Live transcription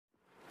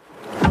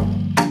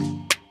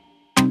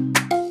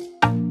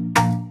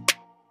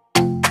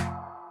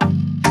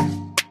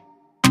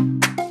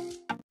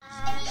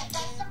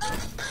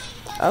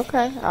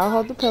Okay, I'll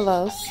hold the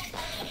pillows.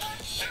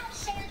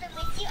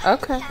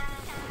 Okay.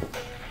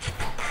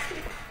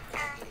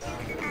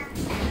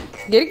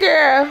 Get it,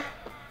 girl.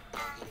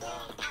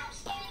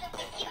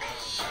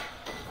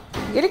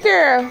 Get it,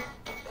 girl.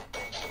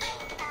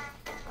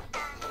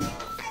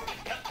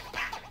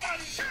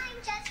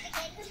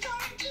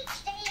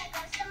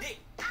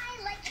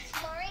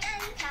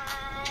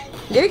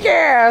 Get it,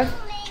 girl.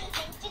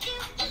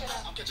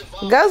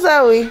 Go,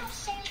 Zoey.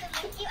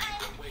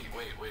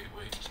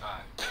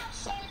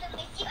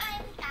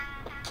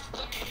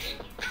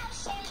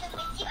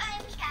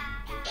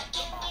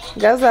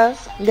 Go, Zoe.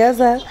 Go,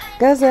 Zoe.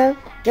 Go, Zoe.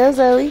 Go,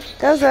 Zoey.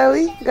 Go,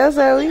 Zoey. Go,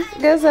 Zoey.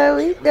 Go,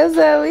 Zoey. Go,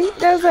 Zoey.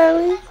 Go,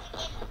 Zoey.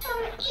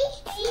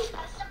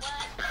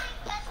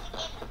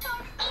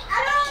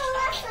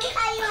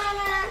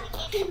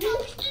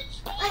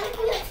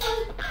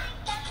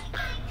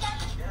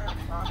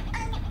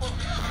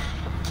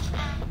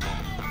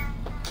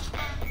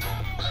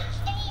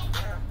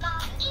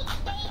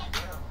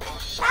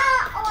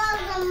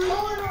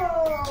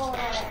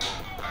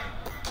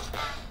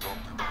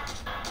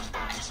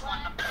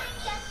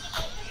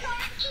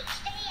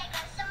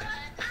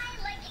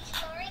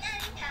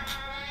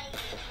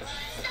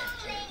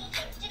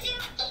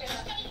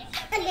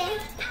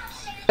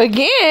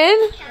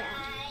 Again?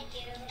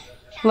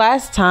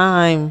 Last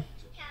time.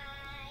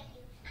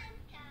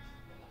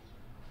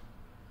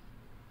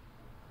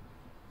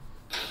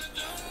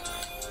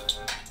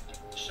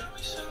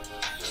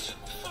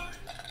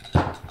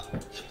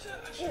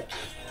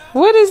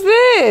 What is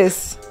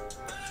this?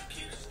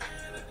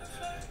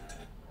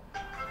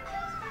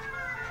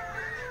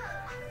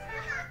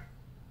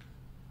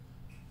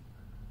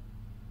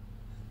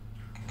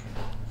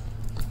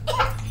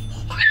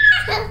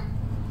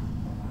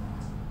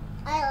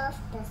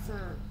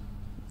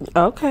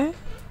 Okay.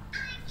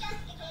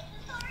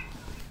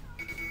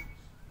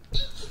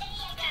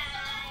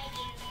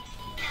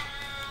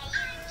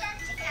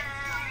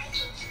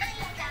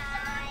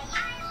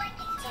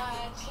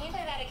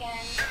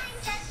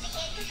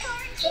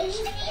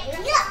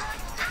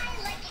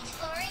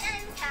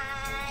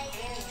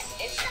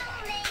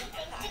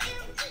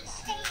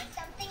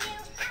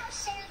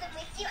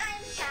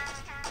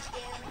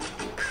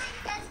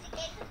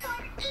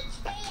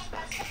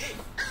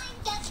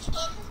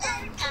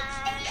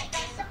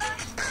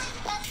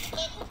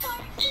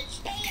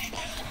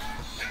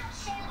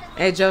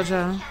 Hey,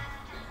 JoJo.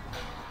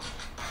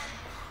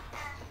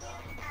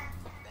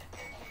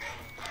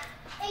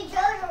 Hey,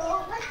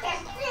 JoJo, look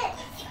at this.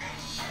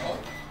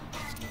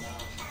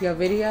 Your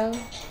video?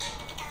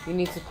 You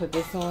need to put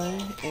this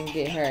on and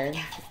get her and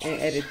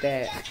edit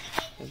that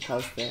and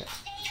post it.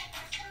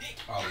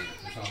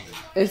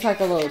 It's like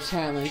a little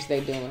challenge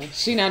they doing.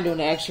 She not doing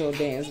the actual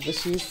dance, but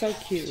she's so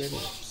cute with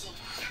it.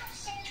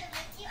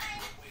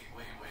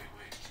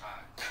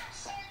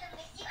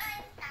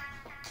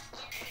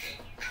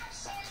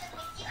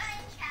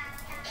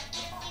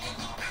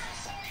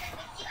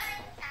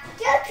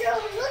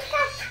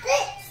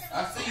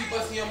 I see you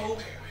busting your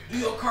move. Do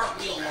your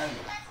cartwheel on me.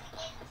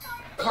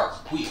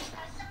 Cartwheel.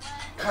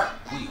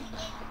 Cartwheel.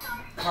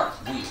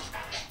 Cartwheel.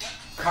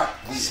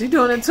 Cartwheel. She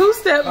doing a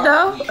two-step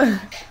though.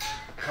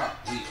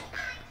 Cartwheel.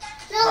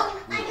 No,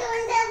 I'm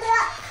doing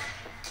that.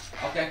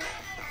 Okay.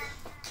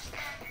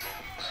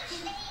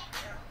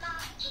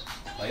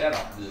 Lay that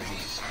off good, man.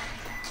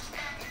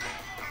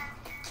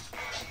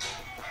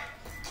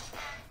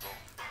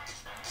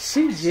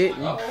 She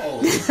jitting.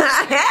 Oh.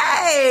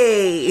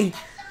 Hey!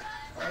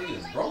 Oh, you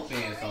just broke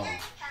dance on me.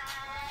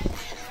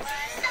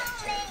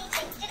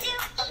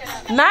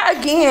 Not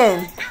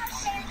again.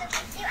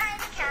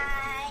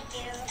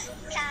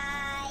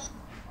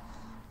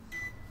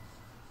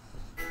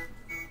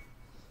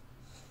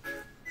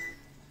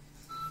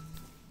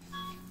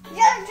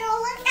 JoJo,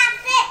 look at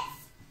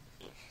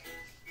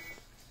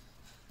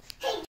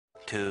this.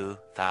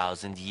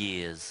 2,000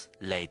 years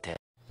later.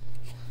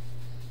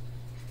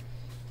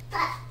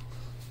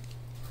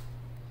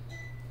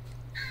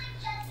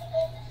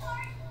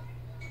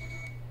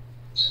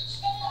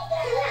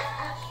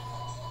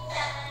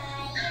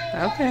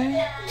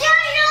 Okay.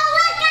 JoJo,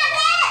 look at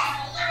this.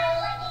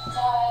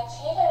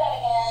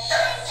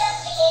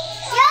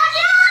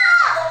 JoJo!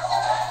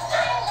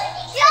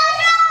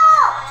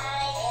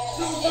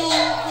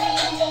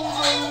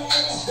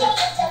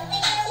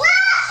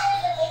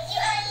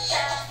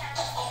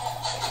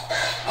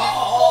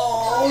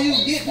 Oh, you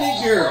get me,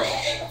 girl.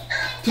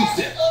 Two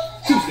step,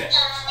 two step,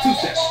 two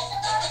step.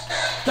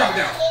 Drop it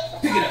down,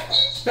 pick it up,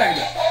 back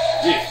it up.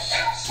 Yeah,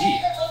 yeah,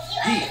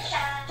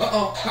 yeah.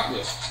 Uh-oh,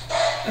 cartwheel.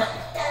 Cartwheel.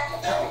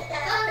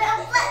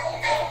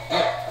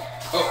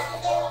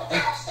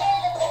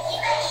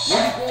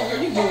 Where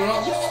you moving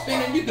on? You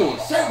spinning, you doing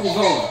circles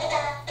on.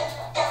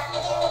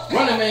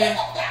 Running, man.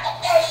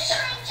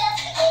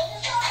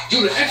 Do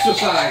the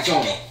exercise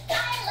on it.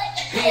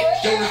 Head,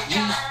 shoulders,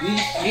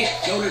 knees, head,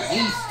 shoulders,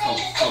 knees,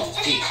 toes,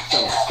 head,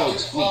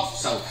 shoulders, knees,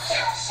 toes.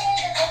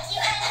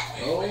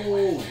 Oh,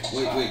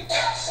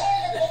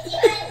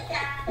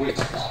 wait.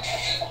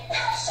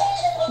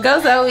 Go,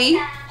 Zoey.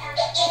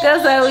 Go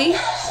Zoey.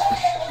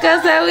 Go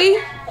Zoey.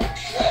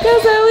 Go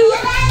Zoey.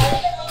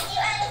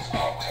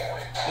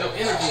 Yo,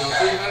 energy on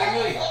 300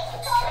 million.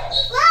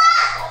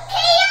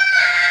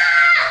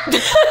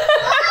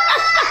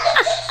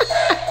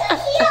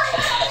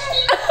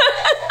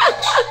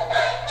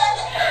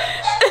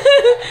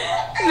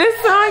 This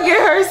song get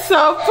her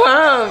so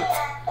pumped.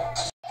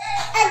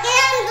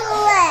 Again, do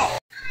it.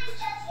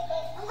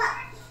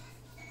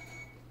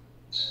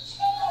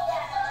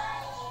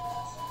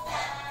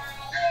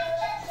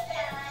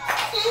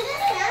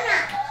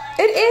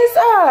 It is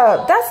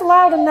up. That's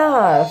loud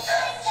enough.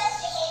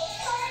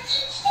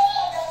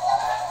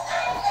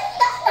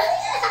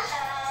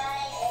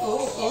 Ooh,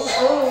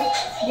 ooh, ooh.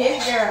 Get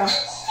it, girl.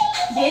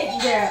 Get it,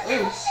 girl.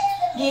 Ooh.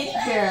 Get it,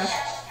 girl.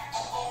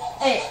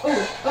 Hey,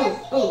 ooh, ooh,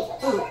 ooh,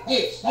 ooh.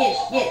 Get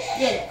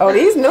it. Oh,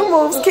 these new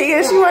moves,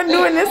 Kia. She wasn't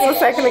doing this a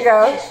second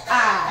ago.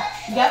 Ah.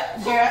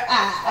 Get girl,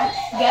 ah.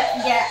 Get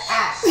girl,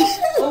 ah. Ooh,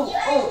 ooh,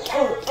 ooh,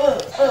 ooh, ooh,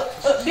 ooh.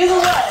 Do the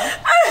what?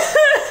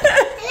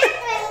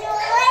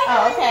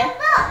 Oh, okay.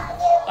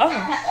 Oh.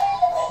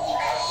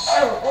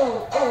 Ooh, ooh,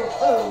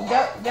 ooh, ooh. Go.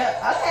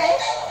 Okay.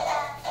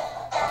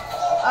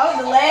 Oh,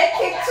 the leg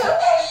kick too.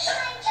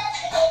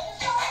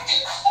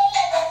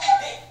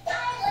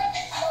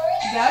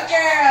 Go,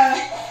 girl.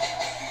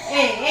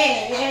 Hey.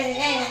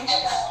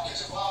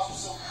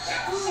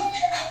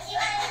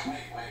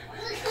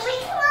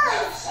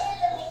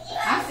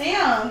 I see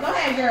him. Go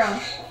ahead,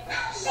 girl.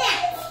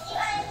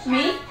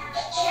 Me?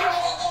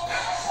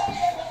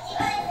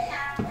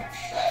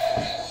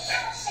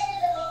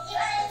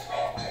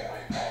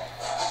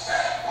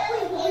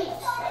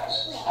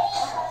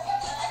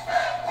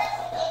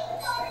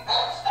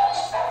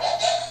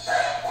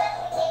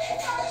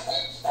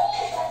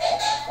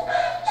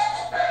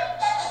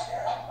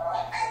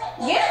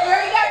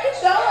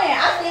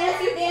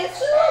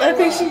 I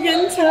think she's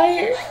getting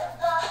tired.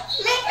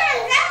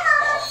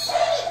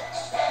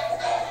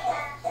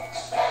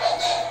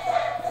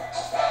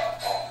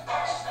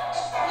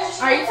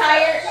 Are you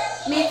tired?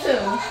 Me too.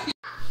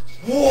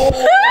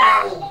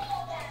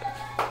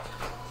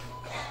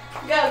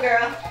 Go,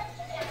 girl.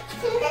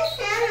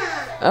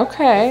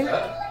 Okay.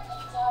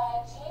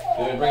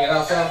 Did we bring it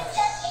outside?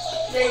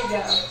 There you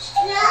go.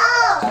 No.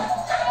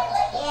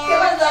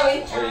 Come on, Zoey.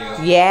 There you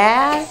go.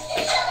 Yeah.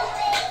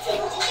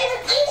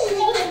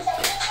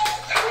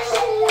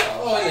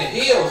 Oh, in the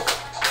heels.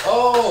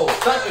 Oh,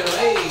 something.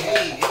 Hey.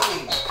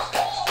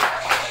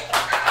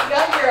 Go,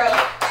 girl.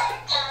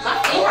 My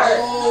feet hurt.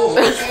 Oh,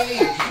 okay. You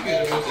get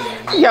it with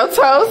it. Your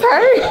toes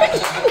hurt.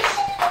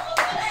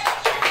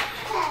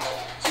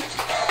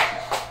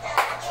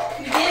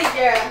 You did it,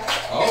 girl.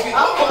 Okay.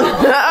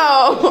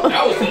 Oh.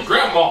 That was from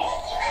grandma.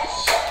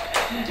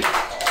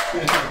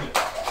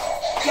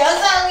 Go,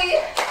 Zoey.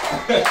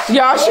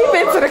 Y'all, she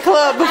been to the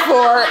club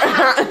before.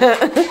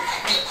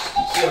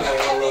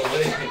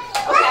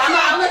 Okay,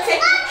 I'm gonna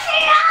take you.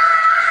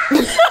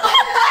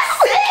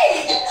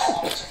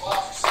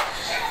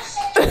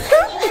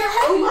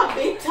 Oh, my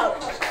big toe.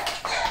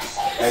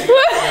 Hey, you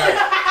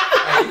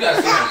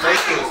gotta see her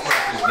face to the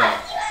smartest now.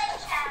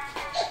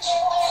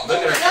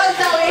 Look at her. Go,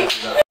 Zoey.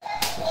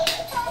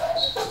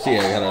 She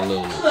got her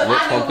little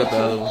lip pumped up the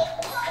other one.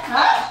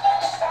 Huh?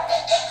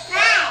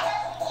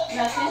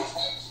 Nothing.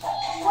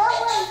 What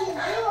was you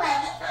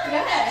doing? Go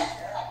ahead.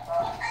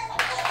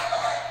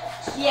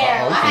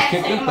 Yeah, I Oh, you had can to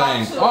kick take them them off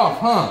things too. off,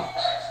 huh?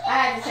 I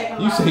had to take them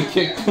You off. say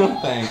kick them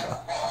things.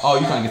 Oh,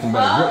 you trying to get some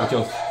better grip with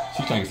your...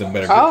 She trying to get some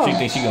better grip. Oh. She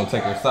thinks she gonna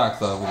take her socks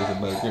off and get some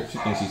better grip. She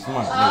thinks she's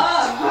smart. Oh.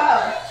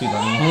 She's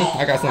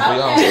like, I got something for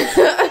y'all.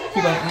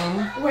 She's like,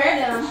 Wear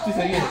them. She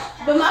said, yeah.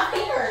 But my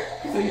feet hurt.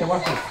 She said, yeah,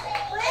 watch this.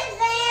 Where's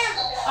them?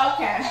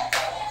 Okay.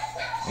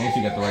 And she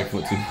got the right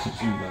foot too.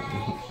 She was like,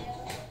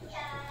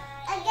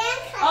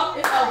 Again, Oh,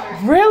 it's over.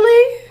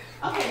 Really?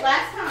 Okay,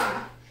 last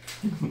time.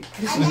 Did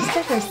she just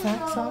take her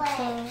socks off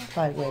though?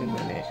 Like, wait a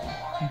minute.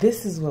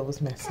 This is what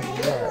was messing me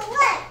up.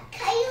 what?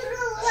 Caillou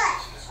do what?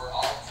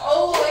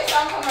 Oh, it's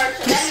on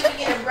commercial. Let me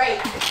get a break.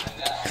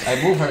 I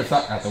moved her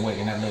sock out the way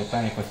and that little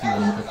thing for she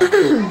was.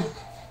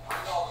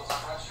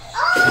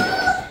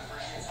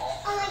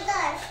 Oh my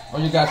gosh. Oh,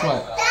 you got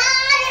what?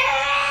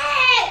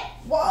 Daddy!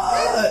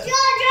 What?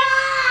 Georgia!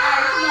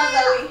 Alright, come on,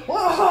 Zoey.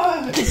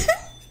 What?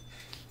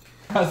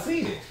 I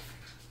see it.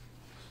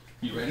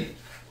 You ready?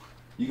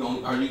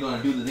 Are you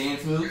gonna do the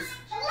dance moves?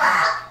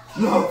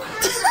 No.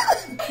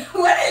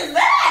 What is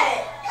that?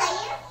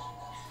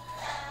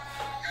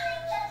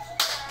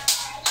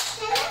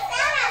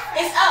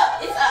 It's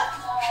up. It's up.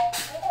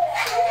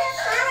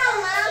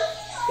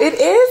 It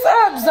is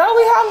up.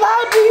 Zoey, how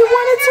loud do you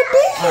want it to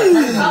be? Okay,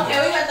 we got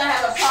to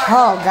have a party.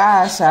 Oh,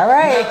 gosh. All You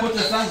right. gotta put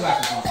your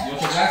sunglasses on. You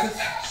want your glasses?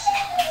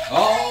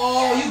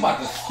 Oh, you about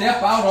to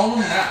step out on them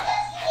now.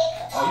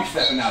 Oh, you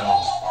stepping out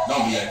on them.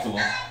 Don't do that to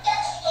them.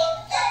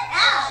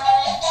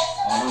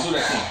 Oh, don't do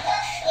that to them.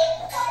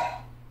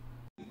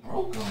 You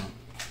broke them.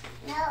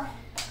 No.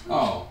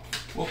 Oh,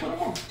 well, put them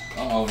on.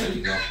 Oh, there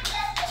you go.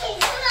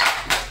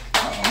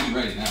 Uh-oh, you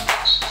ready now.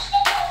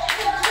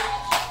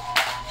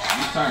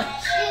 You turn.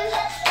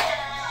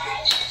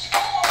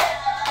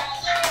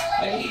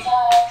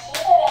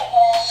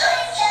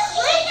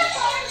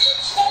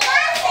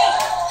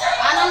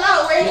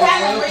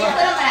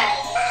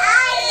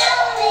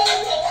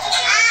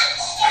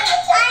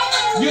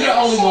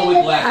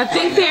 I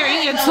think they're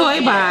in your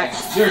toy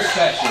box. You're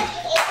special.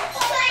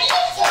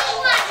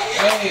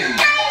 Hey.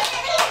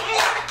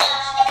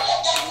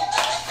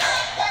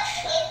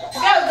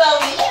 Go,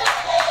 Zoey.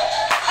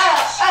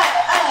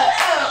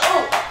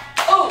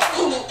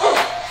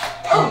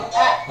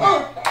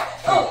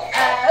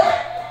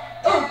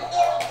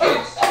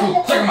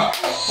 Check him out.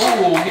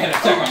 Oh, you gotta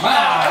check him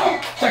out.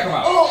 Check him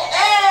out.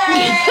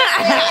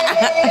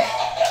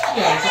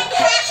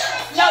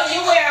 No,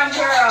 you wear them,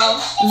 girl.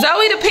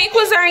 Zoey, the pink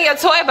ones are in your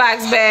toy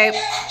box, babe.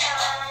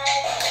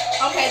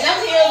 Okay, them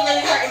heels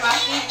really hurting my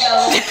feet,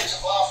 though.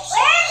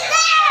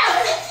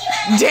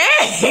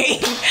 Dang.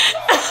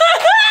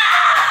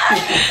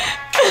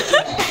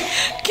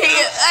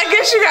 I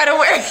guess you gotta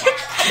wear.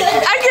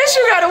 I guess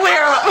you gotta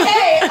wear them.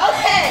 Okay.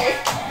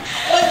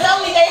 But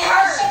Zoey, they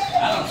hurt.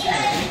 I don't see her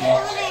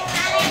people.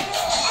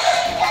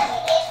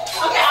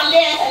 Okay, I'm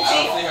dancing. I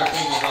don't see her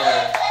people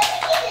there.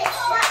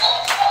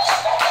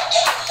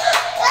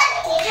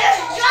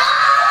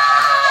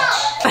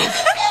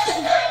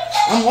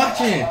 I'm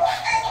watching.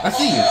 I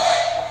see you.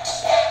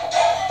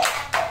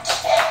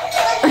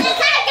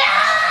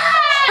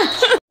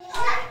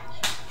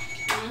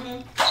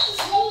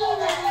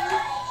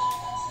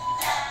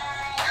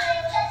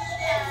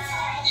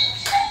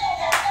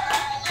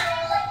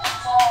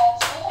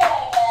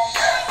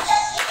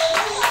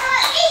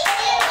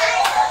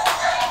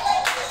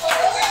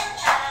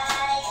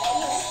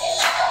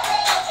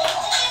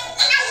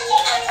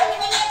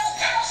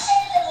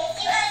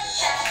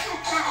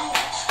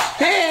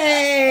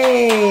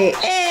 Hey,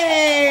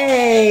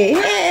 hey,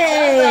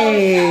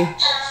 hey.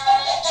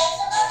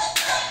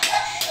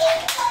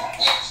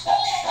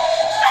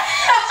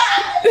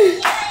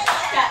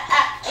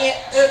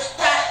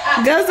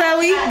 Go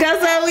Zoey, go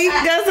Zoey,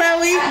 go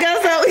Zoey, go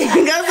Zoey,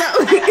 go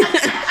Zoey.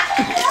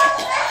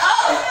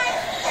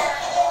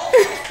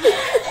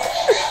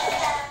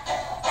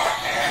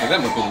 That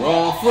must be the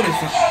wrong foot or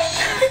something.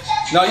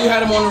 No, you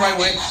had him on the right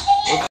way.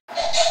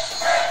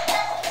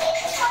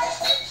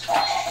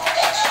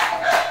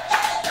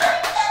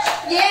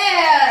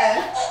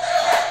 Yeah.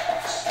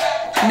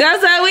 Go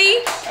Zoey,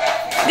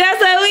 go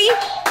Zoey.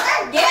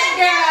 Get it,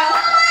 girl.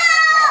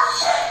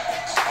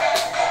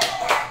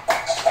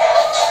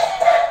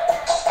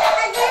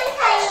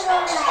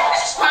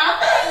 Huh?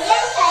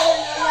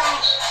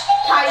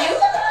 Caillou?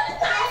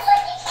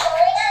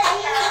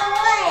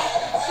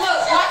 Look,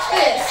 watch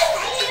this.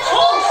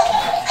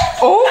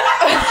 Oh.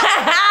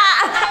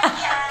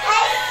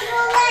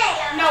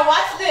 No,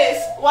 watch this.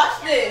 Watch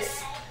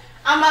this.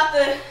 I'm about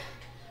to.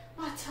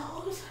 My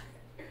toes.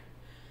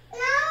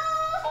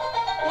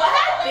 What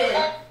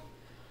happened?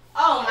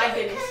 Oh my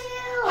goodness.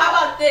 How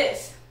about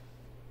this?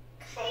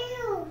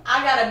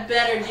 I got a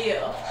better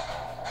deal.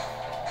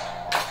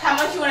 How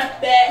much you want to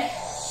bet?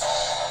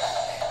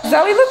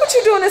 Zoey, look what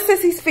you're doing to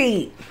Sissy's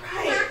feet.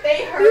 Right,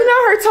 they hurt. You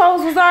know her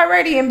toes was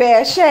already in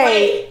bad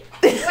shape.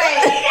 Wait.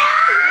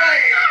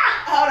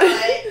 Hold on.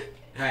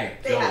 Hey,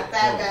 They not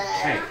that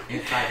bad. Hey,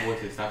 inside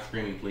voices, stop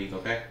screaming, please,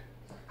 okay?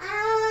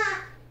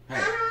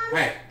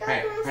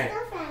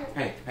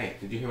 Hey,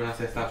 did you hear when I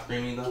said stop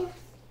screaming, though?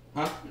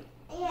 Huh?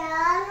 Yeah,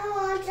 I don't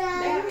want They to.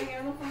 have me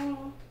on the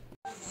phone.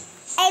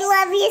 I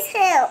love you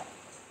too.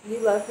 You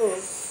love who?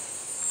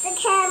 The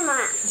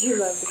camera. You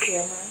love the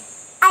camera.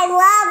 I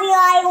love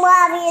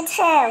you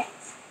too.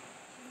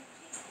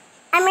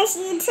 I miss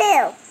you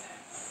too.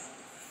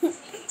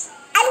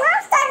 I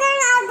love talking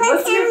about the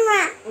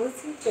camera. What's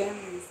your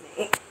family's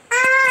name?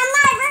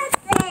 My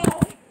birthday.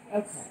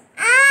 Okay.